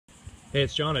Hey,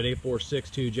 it's John at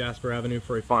 8462 Jasper Avenue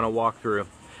for a final walkthrough.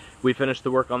 We finished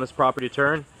the work on this property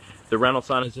turn. The rental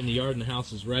sign is in the yard and the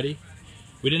house is ready.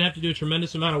 We didn't have to do a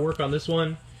tremendous amount of work on this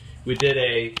one. We did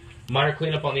a minor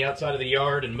cleanup on the outside of the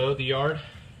yard and mowed the yard.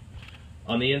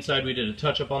 On the inside we did a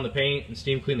touch up on the paint and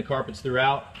steam cleaned the carpets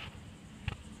throughout.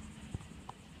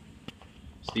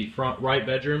 It's the front right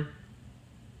bedroom.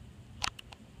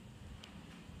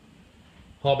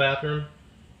 Hall bathroom.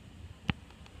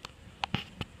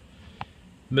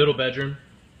 Middle bedroom.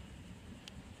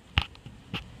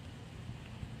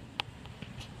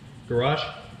 Garage.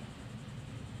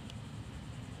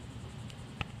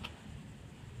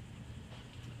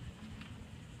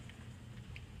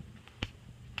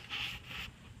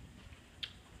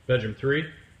 Bedroom 3.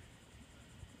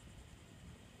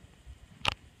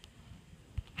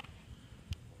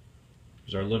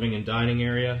 There's our living and dining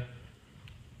area.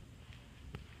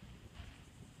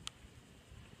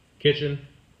 Kitchen.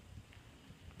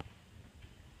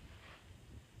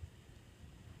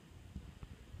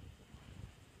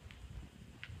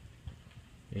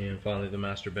 And finally the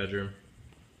master bedroom.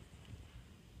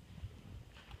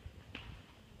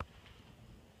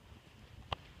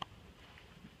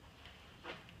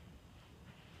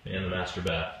 And the master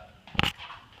bath.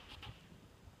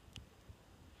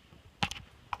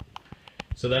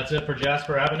 So that's it for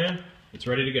Jasper Avenue. It's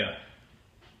ready to go.